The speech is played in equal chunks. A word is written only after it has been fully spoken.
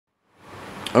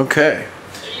Okay.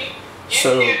 You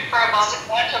shoot for a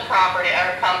bunch of property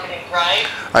or companies, right?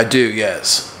 I do,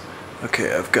 yes.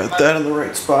 Okay, I've got that in the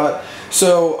right spot.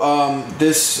 So I'm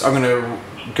going to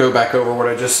go back over what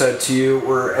I just said to you.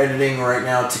 We're editing right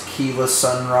now Tequila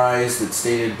Sunrise that's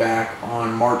dated back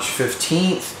on March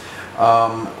 15th.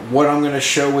 What I'm going to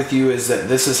show with you is that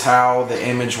this is how the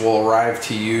image will arrive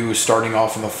to you, starting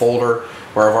off in the folder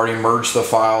where I've already merged the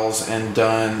files and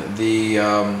done the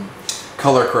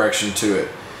color correction to it.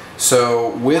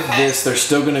 So with this, there's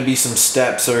still going to be some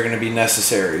steps that are going to be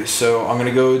necessary. So I'm going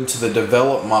to go into the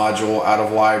Develop module out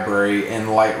of Library in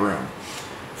Lightroom.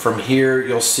 From here,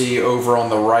 you'll see over on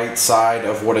the right side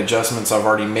of what adjustments I've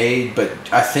already made, but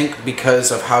I think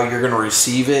because of how you're going to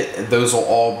receive it, those will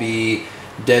all be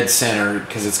dead center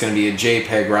because it's going to be a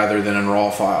JPEG rather than a RAW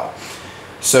file.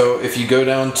 So if you go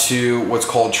down to what's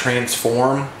called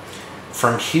Transform,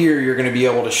 from here you're going to be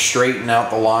able to straighten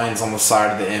out the lines on the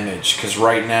side of the image, because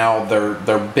right now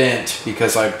they're bent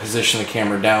because I positioned the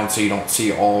camera down so you don't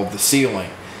see all of the ceiling.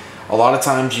 A lot of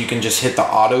times you can just hit the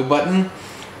auto button,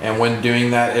 and when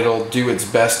doing that it'll do its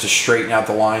best to straighten out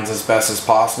the lines as best as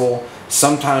possible.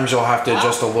 Sometimes you'll have to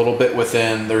adjust a little bit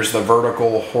within. There's the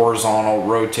vertical, horizontal,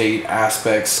 rotate,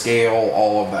 aspect, scale,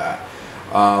 all of that.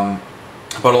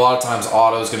 But a lot of times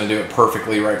auto is going to do it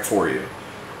perfectly right for you.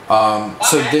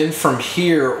 So then from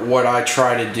here, what I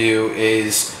try to do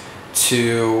is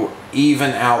to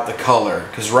even out the color,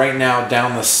 because right now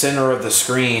down the center of the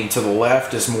screen to the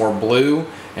left is more blue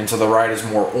and to the right is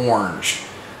more orange.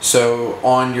 So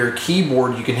on your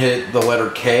keyboard you can hit the letter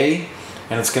K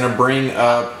and it's going to bring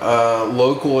up a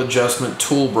local adjustment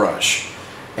tool brush.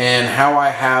 And how I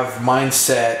have mine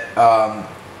set,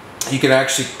 you can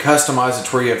actually customize it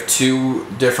to where you have two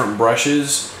different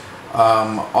brushes.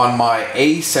 On my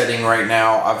A setting right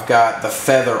now, I've got the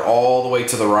feather all the way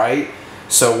to the right.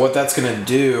 So what that's going to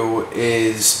do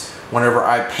is whenever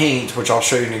I paint, which I'll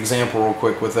show you an example real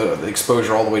quick with the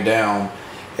exposure all the way down,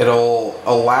 it'll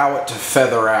allow it to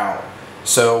feather out.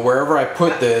 So wherever I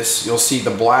put this, you'll see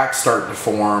the black start to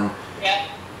form. Yeah.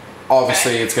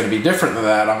 Obviously it's going to be different than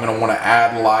that. I'm going to want to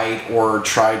add light or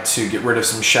try to get rid of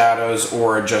some shadows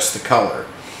or adjust the color.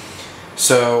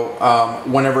 So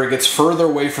whenever it gets further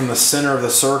away from the center of the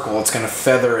circle, it's going to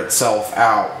feather itself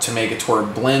out to make it to where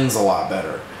it blends a lot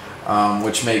better,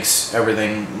 which makes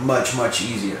everything much, much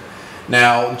easier.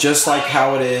 Now, just like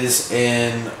how it is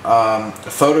in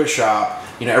Photoshop,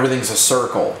 you know, everything's a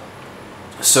circle.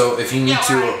 So if you need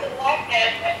to...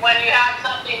 When you have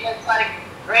something that's like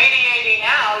radiating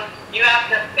out, you have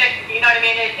to pick, you know what I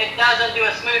mean? It doesn't do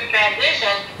a smooth transition.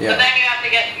 Yeah. So then you have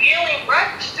to get peeling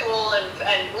brush tool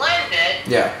and blend it.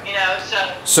 Yeah. You know,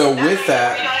 so with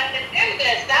that, you don't have to do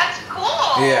this. That's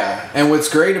cool. Yeah, and what's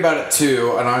great about it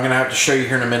too, and I'm going to have to show you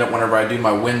here in a minute whenever I do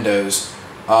my windows,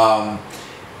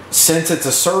 since it's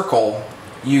a circle,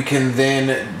 you can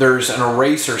then, there's an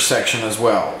eraser section as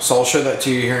well. So I'll show that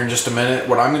to you here in just a minute.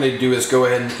 What I'm going to do is go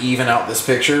ahead and even out this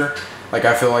picture. Like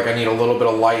I feel like I need a little bit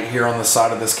of light here on the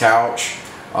side of this couch.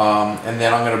 And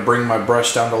then I'm going to bring my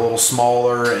brush down to a little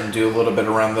smaller and do a little bit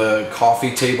around the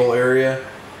coffee table area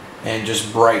and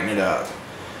just brighten it up.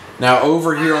 Now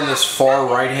over here on this far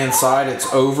right hand side, it's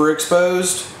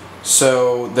overexposed.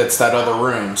 So that's that other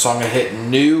room. So I'm going to hit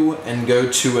new and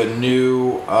go to a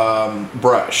new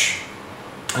brush.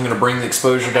 I'm going to bring the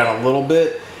exposure down a little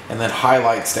bit and then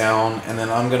highlights down, and then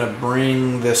I'm going to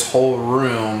bring this whole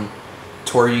room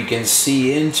to where you can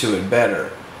see into it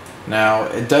better. Now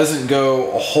it doesn't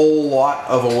go a whole lot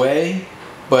of a way,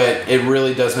 but it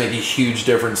really does make a huge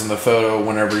difference in the photo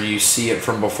whenever you see it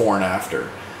from before and after.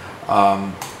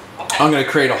 I'm going to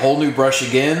create a whole new brush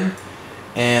again,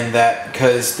 and that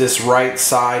because this right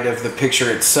side of the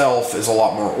picture itself is a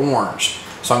lot more orange.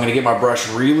 So I'm going to get my brush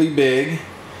really big,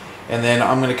 and then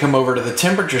I'm going to come over to the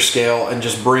temperature scale and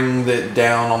just bring it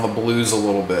down on the blues a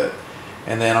little bit.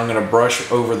 And then I'm going to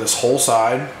brush over this whole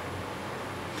side.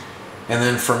 And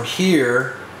then from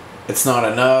here, it's not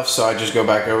enough, so I just go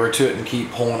back over to it and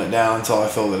keep pulling it down until I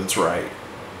feel that it's right.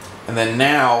 And then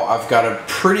now I've got a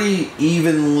pretty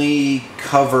evenly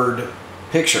covered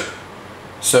picture.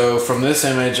 So from this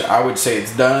image, I would say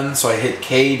it's done. So I hit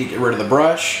K to get rid of the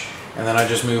brush, and then I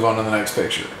just move on to the next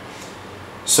picture.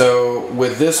 So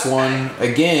with this one,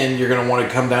 again, you're going to want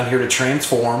to come down here to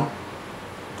transform.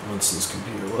 Once this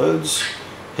computer loads,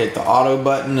 hit the auto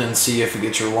button and see if it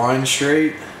gets your line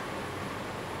straight.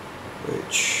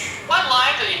 What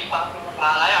lines are you talking about?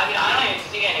 I don't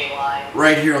even see any lines.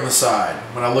 Right here on the side.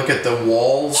 When I look at the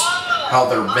walls, how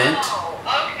they're bent.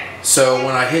 Okay. So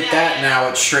when I hit that now,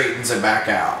 it straightens it back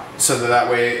out. So that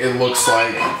way it looks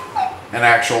like an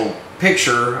actual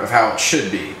picture of how it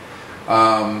should be.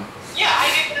 Yeah, I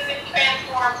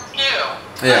uniform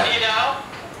skew. Yeah. You know?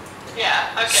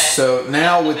 Yeah, okay. So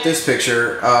now with this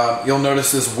picture, you'll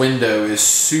notice this window is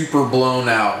super blown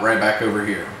out right back over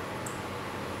here.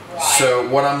 Right. So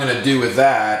what I'm going to do with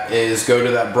that is go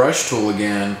to that brush tool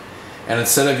again, and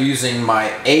instead of using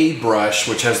my A brush,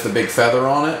 which has the big feather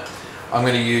on it, I'm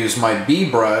going to use my B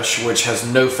brush, which has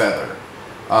no feather.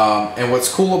 And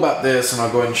what's cool about this, and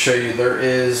I'll go ahead and show you, there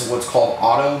is what's called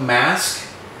auto mask.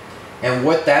 And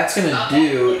what that's going to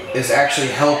do is actually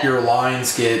help your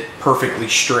lines get perfectly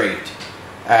straight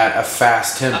at a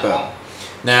fast tempo.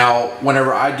 Now,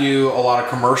 whenever I do a lot of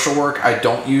commercial work, I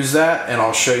don't use that, and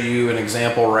I'll show you an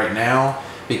example right now,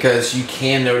 because you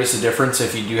can notice a difference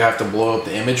if you do have to blow up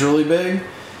the image really big.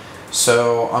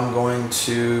 So I'm going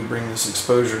to bring this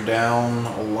exposure down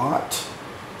a lot,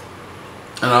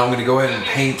 and I'm going to go ahead and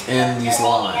paint in these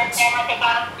lines.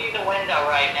 I see the window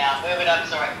right now. Move it up,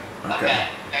 sorry. Okay,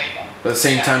 there you go. But at the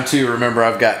same time too, remember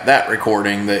I've got that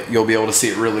recording that you'll be able to see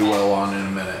it really well on in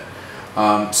a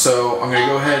minute. So I'm going to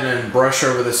go ahead and brush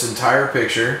over this entire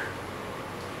picture,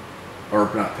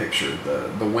 or not picture,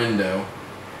 the window.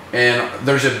 And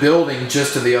there's a building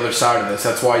just to the other side of this.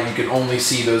 That's why you can only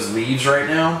see those leaves right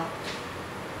now.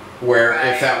 Where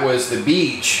if that was the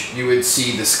beach, you would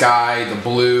see the sky, the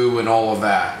blue, and all of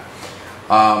that.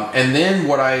 And then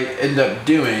what I end up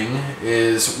doing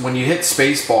is when you hit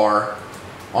spacebar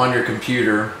on your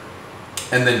computer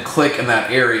and then click in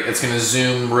that area, it's going to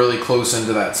zoom really close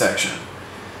into that section.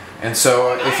 And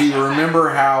so if you remember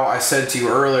how I said to you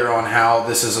earlier on how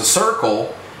this is a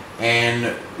circle,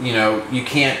 and you know, you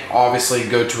can't obviously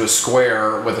go to a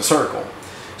square with a circle.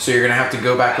 So you're going to have to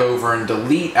go back over and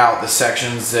delete out the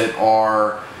sections that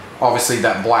are obviously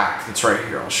that black that's right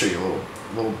here. I'll show you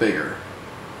a little bigger.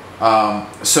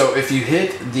 So if you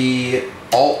hit the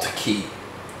Alt key,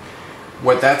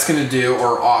 what that's going to do,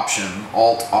 or Option,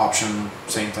 Alt, Option,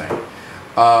 same thing.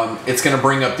 It's going to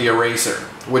bring up the eraser,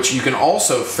 which you can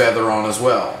also feather on as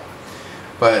well.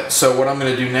 But so what I'm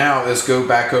going to do now is go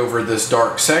back over this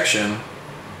dark section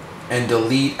and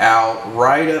delete out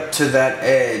right up to that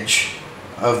edge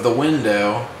of the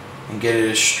window and get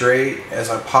it as straight as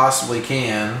I possibly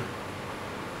can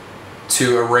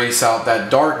to erase out that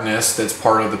darkness that's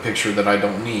part of the picture that I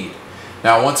don't need.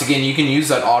 Now once again, you can use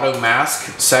that auto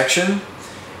mask section,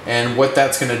 and what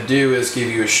that's going to do is give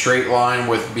you a straight line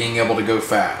with being able to go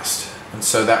fast. And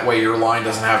so that way your line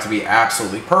doesn't have to be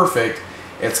absolutely perfect.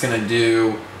 It's going to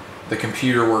do the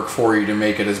computer work for you to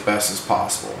make it as best as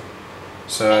possible.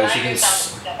 So as you can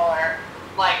see, similar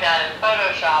like that in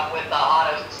Photoshop with the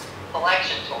auto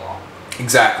selection tool.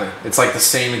 Exactly. It's like the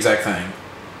same exact thing.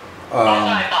 That's what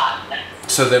I thought.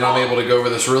 So then I'm able to go over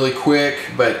this really quick,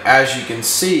 but as you can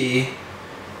see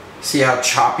how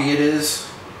choppy it is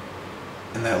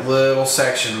in that little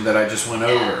section that I just went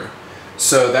over.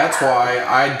 So that's why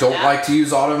I don't like to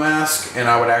use auto mask, and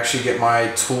I would actually get my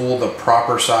tool the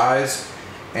proper size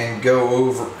and go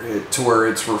over it to where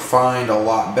it's refined a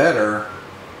lot better,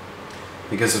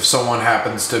 because if someone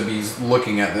happens to be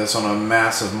looking at this on a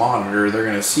massive monitor, they're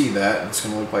going to see that and it's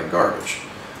going to look like garbage.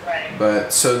 Right.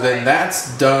 But so then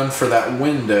that's done for that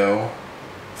window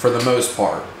for the most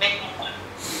part.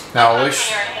 Now I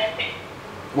wish...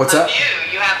 What's that?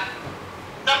 View, you have,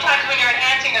 sometimes when you're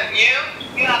enhancing a view,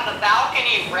 you have the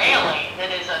balcony railing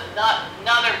that is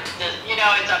another, you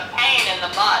know, it's a pain in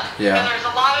the butt. Yeah. And there's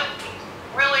a lot of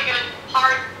really good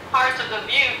parts of the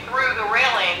view through the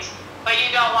railings, but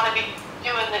you don't want to be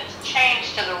doing the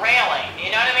change to the railing.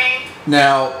 You know what I mean?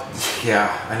 Now,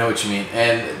 yeah, I know what you mean.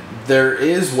 And there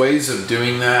is ways of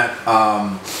doing that.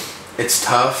 It's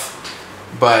tough,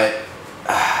 but...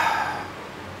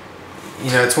 you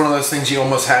know, it's one of those things you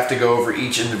almost have to go over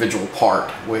each individual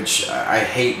part, which I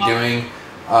hate doing.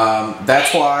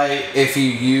 That's why if you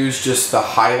use just the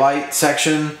highlight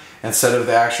section instead of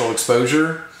the actual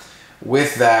exposure,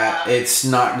 with that, it's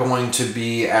not going to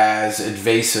be as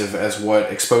invasive as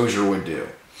what exposure would do.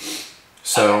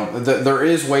 So there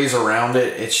is ways around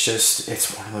it. It's just,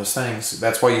 it's one of those things.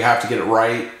 That's why you have to get it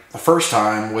right the first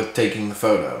time with taking the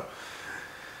photo.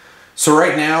 So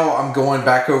right now I'm going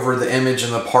back over the image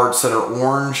and the parts that are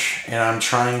orange, and I'm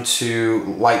trying to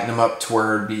lighten them up to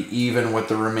where it'd be even with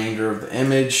the remainder of the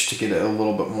image to get it a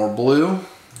little bit more blue.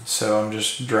 So I'm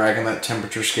just dragging that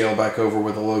temperature scale back over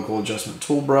with a local adjustment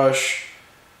tool brush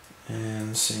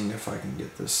and seeing if I can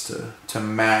get this to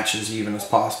match as even as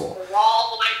possible. The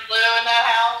walls like blue in that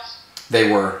house?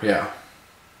 They were, yeah.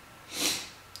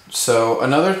 So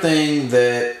another thing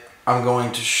that I'm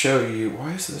going to show you,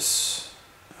 why is this...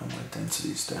 Oh, my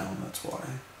density's down, that's why.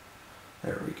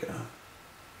 There we go.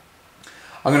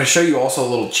 I'm going to show you also a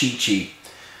little cheat sheet.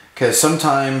 because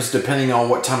sometimes, depending on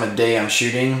what time of day I'm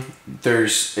shooting,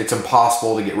 it's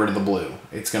impossible to get rid of the blue.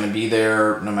 It's going to be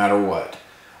there no matter what.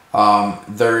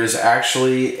 There is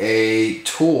actually a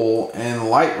tool in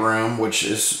Lightroom, which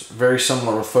is very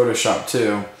similar with Photoshop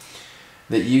too,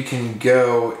 that you can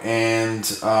go and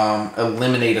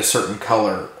eliminate a certain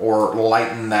color or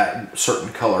lighten that certain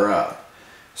color up.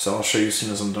 So I'll show you as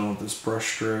soon as I'm done with this brush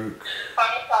stroke.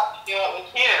 Photoshop to do it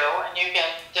with you, and you can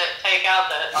just take out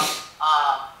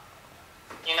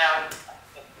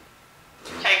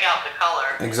take out the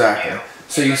color. Exactly.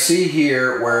 So you see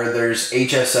here where there's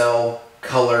HSL,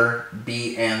 color,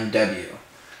 B, and W.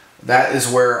 That is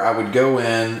where I would go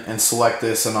in and select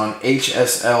this, and on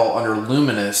HSL under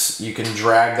luminous, you can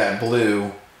drag that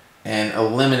blue and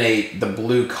eliminate the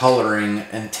blue coloring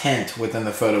and tint within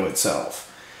the photo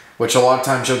itself, which a lot of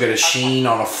times you'll get a sheen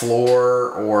on a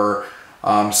floor or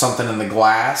something in the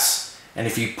glass. And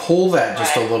if you pull that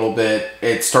just a little bit,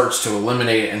 it starts to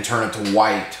eliminate it and turn it to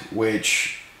white,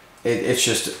 which it's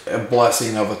just a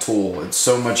blessing of a tool. It's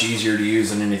so much easier to use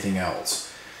than anything else.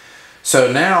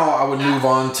 So now I would move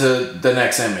on to the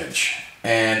next image.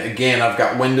 And again, I've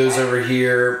got windows over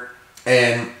here.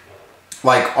 And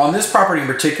like on this property in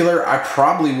particular, I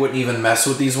probably wouldn't even mess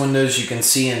with these windows. You can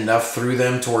see enough through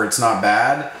them to where it's not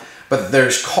bad. But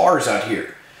there's cars out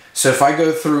here. So if I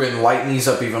go through and lighten these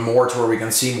up even more to where we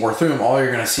can see more through them, all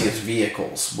you're going to see is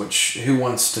vehicles, which who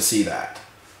wants to see that?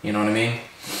 You know what I mean?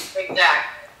 Exactly.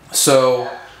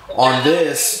 So on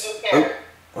this,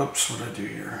 oops, what did I do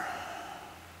here?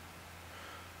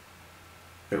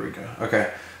 There we go.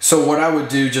 Okay. So what I would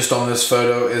do just on this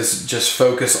photo is just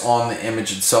focus on the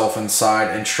image itself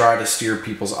inside and try to steer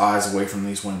people's eyes away from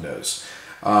these windows.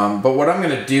 But what I'm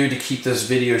going to do to keep this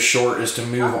video short is to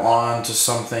move on to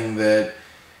something that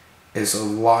is a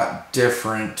lot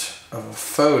different of a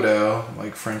photo,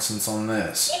 like for instance on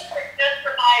this. Just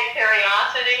for my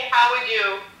curiosity, how would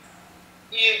you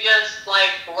just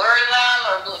like blur them,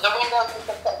 or the windows with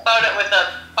the photo with the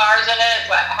cars in it?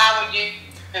 How would you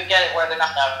get it where they're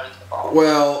not noticeable?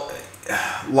 Well,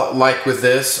 like with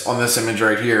this, on this image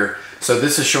right here, so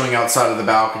this is showing outside of the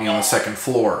balcony on the second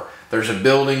floor. There's a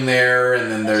building there,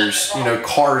 and then there's,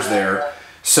 cars there.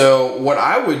 So what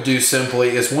I would do simply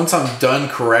is once I'm done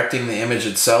correcting the image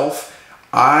itself,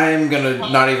 I'm going to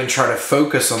not even try to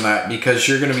focus on that, because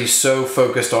you're going to be so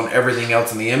focused on everything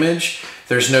else in the image.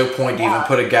 There's no point to even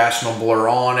put a Gatineau blur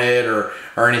on it or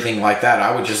anything like that.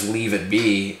 I would just leave it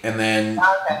be, and then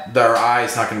our eye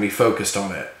is not going to be focused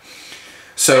on it.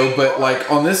 So, but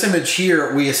like on this image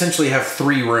here, we essentially have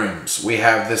 3 rooms. We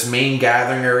have this main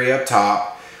gathering area up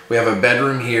top. We have a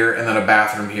bedroom here and then a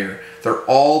bathroom here. They're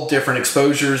all different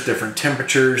exposures, different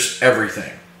temperatures,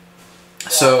 everything.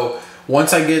 So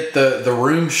once I get the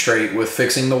room straight with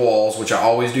fixing the walls, which I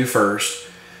always do first,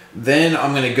 then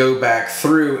I'm going to go back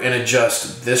through and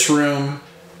adjust this room,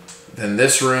 then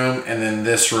this room, and then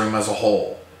this room as a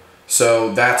whole.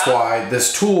 So that's why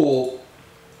this tool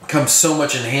comes so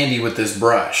much in handy with this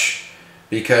brush,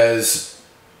 because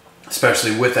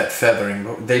especially with that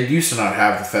feathering, they used to not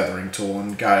have the feathering tool,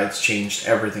 and God, it's changed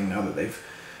everything now that they've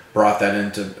brought that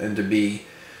into be.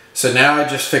 So now I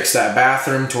just fixed that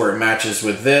bathroom to where it matches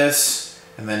with this,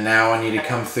 and then now I need to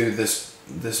come through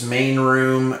this main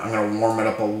room. I'm going to warm it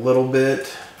up a little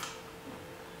bit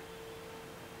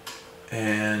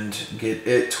and get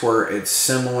it to where it's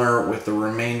similar with the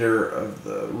remainder of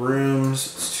the rooms.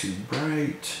 It's too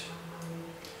bright,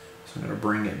 so I'm going to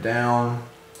bring it down.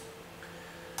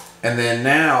 And then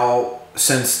now,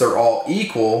 since they're all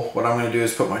equal, what I'm going to do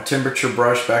is put my temperature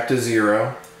brush back to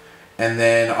 0, and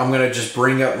then I'm going to just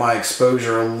bring up my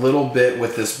exposure a little bit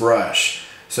with this brush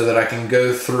so that I can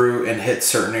go through and hit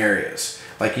certain areas.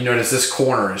 Like you notice this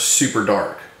corner is super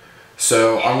dark.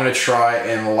 So I'm going to try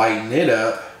and lighten it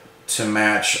up to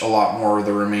match a lot more of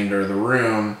the remainder of the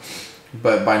room,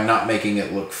 but by not making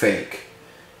it look fake.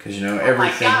 Because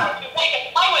everything... Oh my God, you make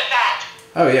it play with that!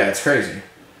 Oh yeah, it's crazy.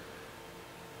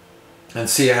 And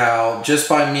see how just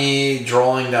by me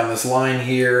drawing down this line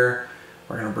here,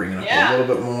 we're going to bring it up a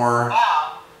little bit more.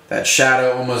 Wow. That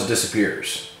shadow almost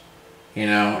disappears. And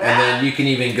then you can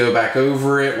even go back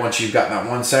over it once you've got that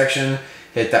one section,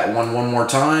 hit that one more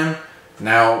time.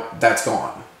 Now that's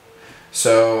gone.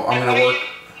 So I'm going to work.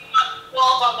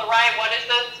 On the right, what is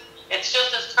this? It's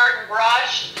just a certain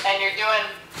brush, and you're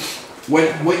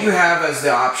doing. What you have as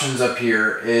the options up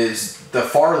here is the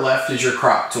far left is your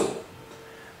crop tool.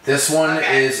 This one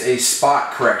is a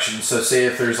spot correction. So say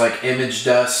if there's like image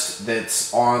dust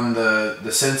that's on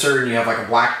the sensor and you have like a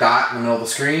black dot in the middle of the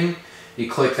screen, you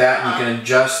click that and you can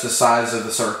adjust the size of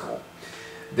the circle.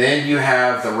 Then you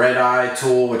have the red eye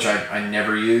tool, which I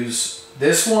never use.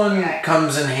 This one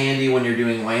comes in handy when you're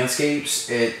doing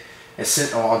landscapes.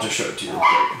 I'll just show it to you real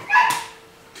quick.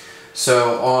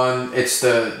 So it's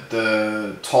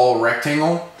the tall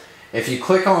rectangle. If you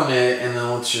click on it, and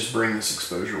then let's just bring this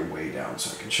exposure way down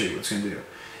so I can show you what it's going to do.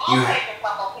 I'll take a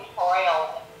couple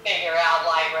tutorials and figure out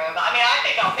Lightroom. I mean, I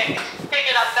think I'll pick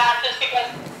it up fast just because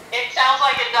it sounds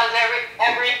like it does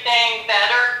everything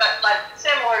better, but like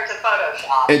similar to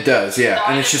Photoshop. It does, yeah. So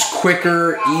and it's just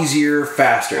quicker, easier,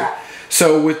 faster. Yeah.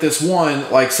 So with this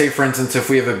one, like say for instance, if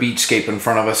we have a beachscape in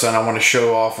front of us and I want to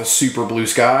show off a super blue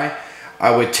sky,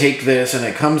 I would take this, and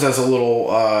it comes as a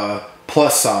little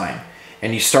plus sign.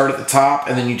 And you start at the top,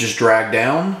 and then you just drag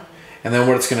down. And then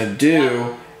what it's going to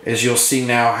do is you'll see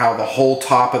now how the whole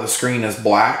top of the screen is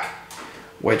black,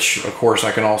 which of course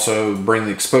I can also bring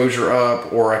the exposure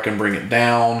up, or I can bring it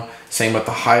down. Same with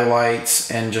the highlights,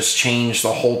 and just change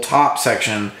the whole top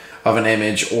section of an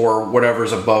image or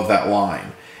whatever's above that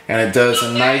line. And it does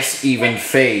a nice even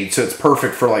fade, so it's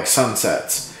perfect for like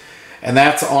sunsets. And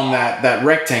that's on that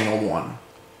rectangle one.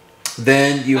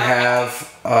 Then you have,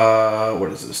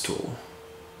 what is this tool?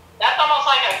 That's almost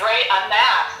like a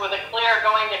mask with a clear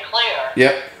going to clear.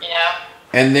 Yep. You know?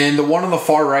 And then the one on the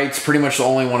far right is pretty much the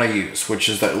only one I use, which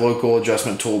is that local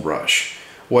adjustment tool brush,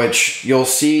 which you'll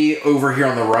see over here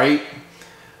on the right.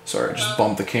 Sorry, I just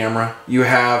bumped the camera. You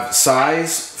have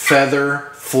size, feather,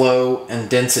 flow, and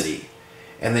density.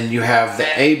 And then you have the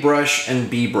A brush and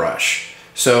B brush.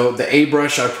 So the A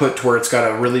brush I put to where it's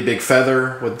got a really big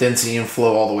feather with density and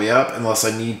flow all the way up, unless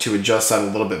I need to adjust that a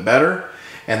little bit better.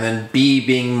 And then B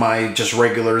being my just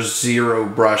regular 0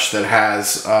 brush that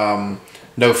has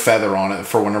no feather on it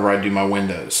for whenever I do my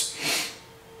windows.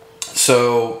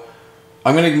 So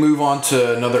I'm going to move on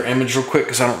to another image real quick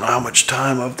because I don't know how much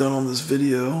time I've done on this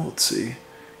video. Let's see.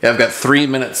 Yeah, I've got 3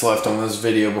 minutes left on this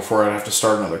video before I have to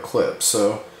start another clip.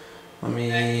 So let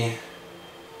me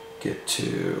get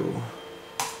to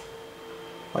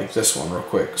like this one real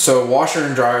quick. So washer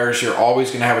and dryers, you're always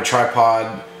going to have a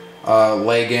tripod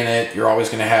leg in it. You're always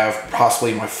going to have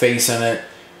possibly my face in it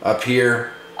up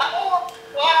here.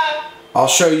 I'll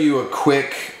show you a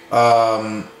quick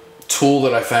tool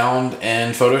that I found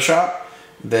in Photoshop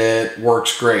that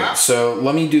works great. So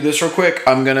let me do this real quick.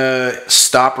 I'm going to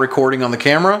stop recording on the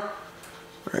camera.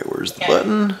 All right, where's the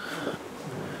button?